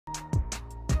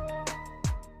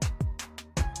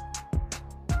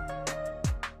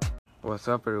What's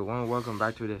up everyone, welcome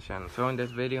back to this channel. So in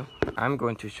this video I'm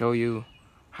going to show you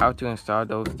how to install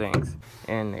those things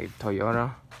in a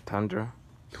Toyota Tundra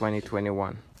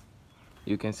 2021.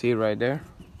 You can see right there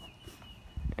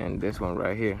and this one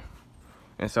right here.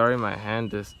 And sorry, my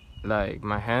hands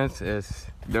is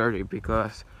dirty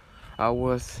because I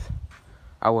was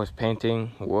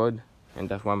painting wood, and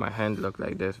that's why my hand looked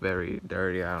like this, very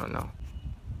dirty. I don't know.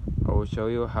 I will show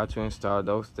you how to install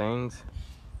those things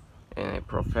in a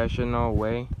professional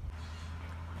way.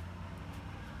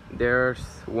 There's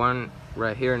one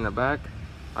right here in the back,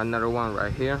 another one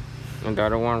right here, and the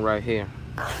other one right here.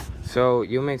 So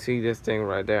you may see this thing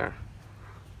right there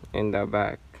in the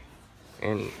back.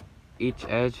 In each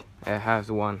edge it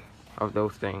has one of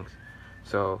those things.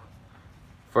 So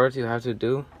first you have to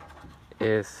do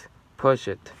is push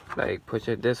it, push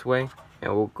it this way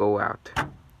and we'll go out.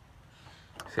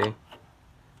 See,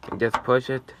 and just push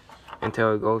it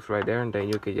until it goes right there, and then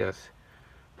you can just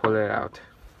pull it out.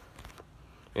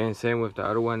 And same with the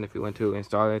other one if you want to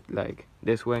install it like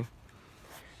this way.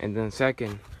 And then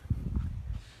second,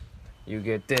 you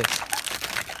get this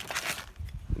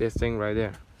thing right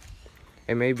there.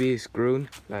 It may be screwed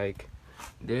like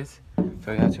this,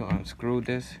 so you have to unscrew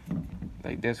this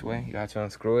like this way. You have to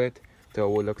unscrew it so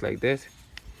it will look like this,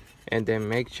 and then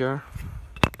make sure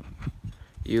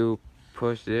you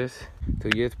push this. So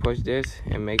you just push this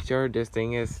and make sure this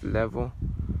thing is level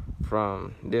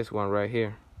from this one right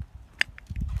here.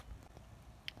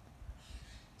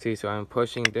 See, so I'm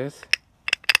pushing this.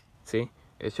 See,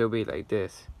 it should be like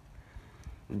this.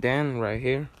 Then right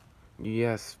here, you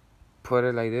just put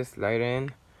it like this, slide it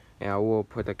in, and I will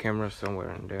put the camera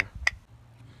somewhere in there.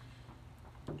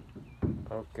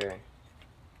 Okay.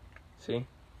 See?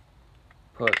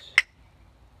 Push.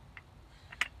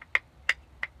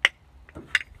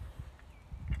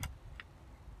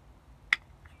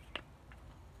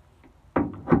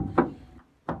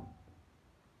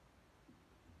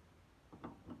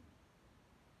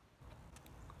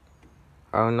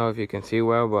 I don't know if you can see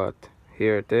well, but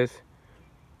here it is.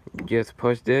 Just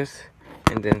push this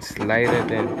and then slide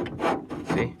it in.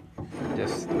 See?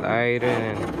 Just slide it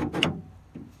in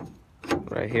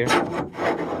right here.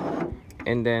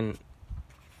 And then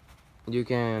you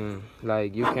can,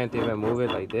 you can't even move it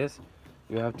like this.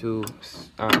 You have to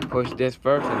push this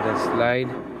first and then slide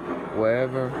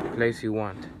wherever place you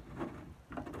want.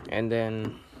 And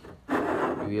then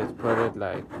you just put it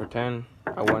pretend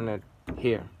I want it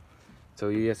here. So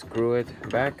you just screw it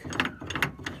back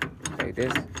like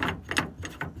this.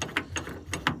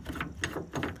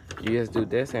 You just do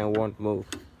this and it won't move.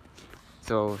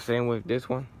 So same with this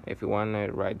one. If you want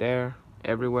it right there,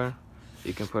 everywhere,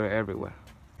 you can put it everywhere.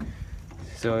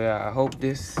 So yeah, I hope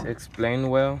this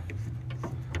explained well.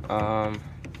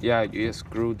 Yeah, you just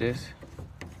screw this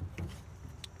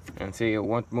and see, it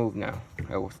won't move now.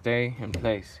 It will stay in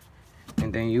place.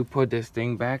 And then you put this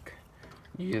thing back.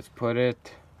 You just put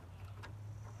it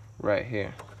right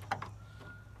here.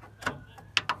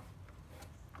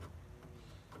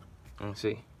 And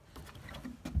see.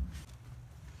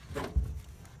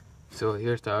 So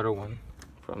here's the other one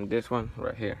from this one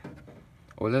right here.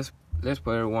 Well, let's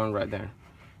put one right there.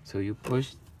 So you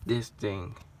push this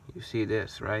thing. You see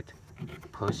this, right?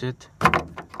 Push it.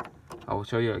 I will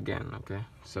show you again, okay?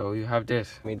 So you have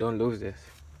this. Don't lose this.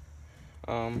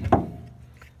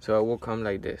 So it will come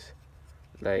like this,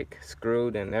 like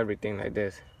screwed and everything like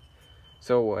this.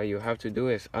 So what you have to do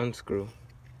is unscrew,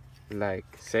 like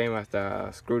same as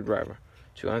the screwdriver.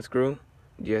 To unscrew,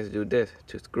 just do this.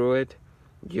 To screw it,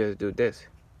 just do this.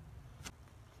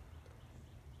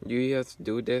 You just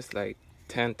do this like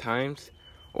 10 times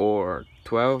or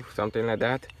 12, something like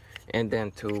that. And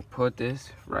then to put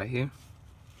this right here,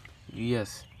 you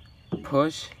just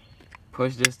push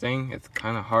this thing. It's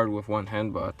kind of hard with one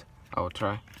hand, but I will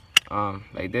try.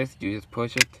 Like this, you just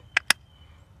push it.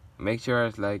 Make sure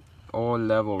it's like all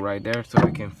level right there so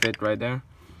it can fit right there.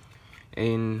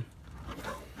 And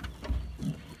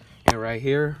right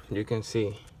here you can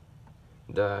see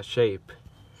the shape.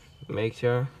 Make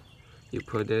sure you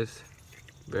put this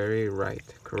very right,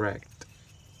 correct.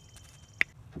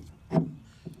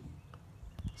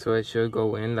 So it should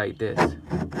go in like this.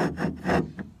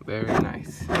 Very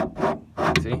nice.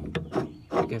 See?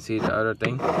 You can see the other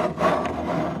thing.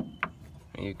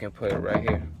 And you can put it right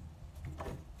here.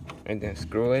 And then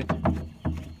screw it.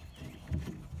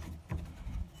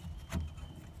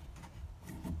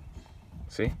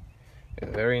 See?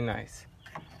 It's very nice.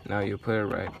 Now you put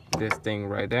it this thing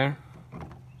right there.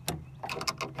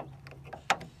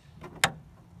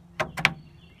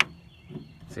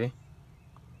 See?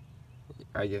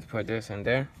 I just put this in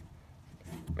there.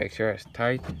 Make sure it's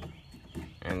tight.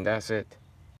 and that's it.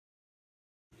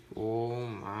 Oh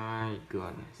my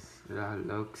goodness, that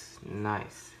looks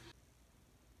nice.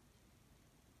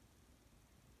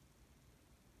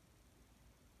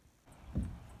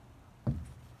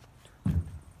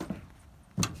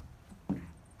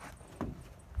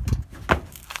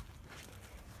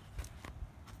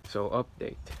 So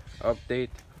update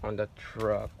on the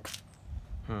truck.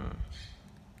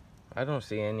 I don't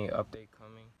see any update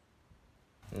coming.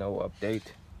 No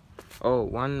update. Oh,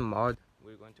 one mod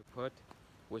we're going to put,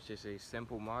 which is a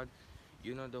simple mod.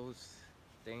 You know those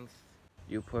things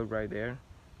you put right there,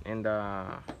 and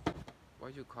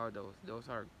what you call those? Those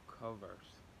are covers.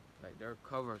 Like they're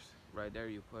covers right there.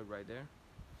 You put right there,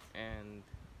 and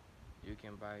you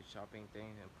can buy shopping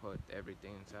things and put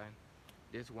everything inside.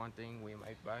 This one thing we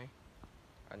might buy.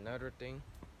 Another thing,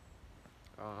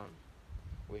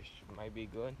 which might be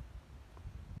good.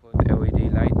 Put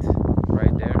LED lights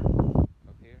right there,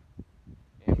 up here.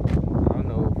 And I don't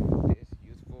know if it's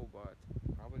useful, but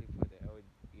probably put the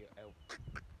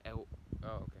oh,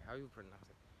 okay, how you pronounce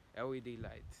it? LED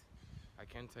lights. I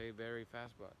can't say it very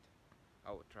fast, but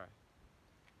I will try.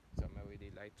 Some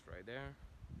LED lights right there,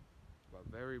 but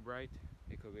very bright.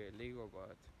 It could be illegal,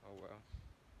 but oh well.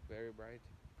 Very bright,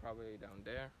 probably down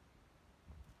there.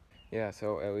 Yeah,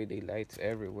 so LED lights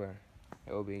everywhere.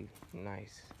 It will be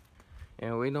nice.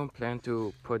 And we don't plan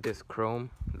to put this chrome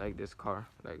like this car.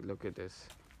 Like look at this.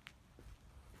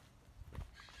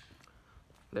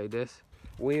 Like this.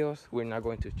 Wheels, we're not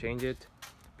going to change it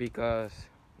because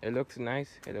it looks nice,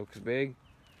 it looks big,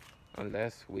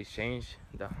 unless we change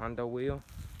the Honda wheel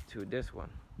to this one,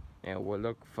 and it will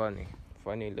look funny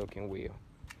looking wheel.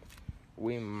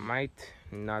 We might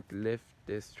not lift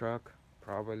this truck,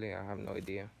 probably, I have no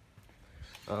idea.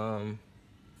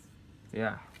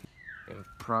 Yeah, and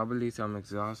probably some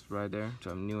exhaust right there,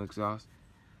 some new exhaust.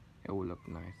 It will look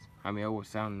nice. I mean, it will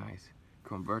sound nice.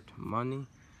 Convert money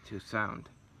to sound.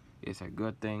 It's a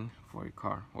good thing for a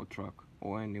car or truck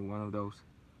or any one of those.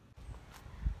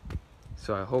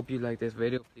 So I hope you like this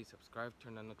video. Please subscribe,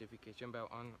 turn the notification bell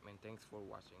on, and thanks for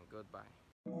watching.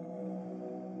 Goodbye.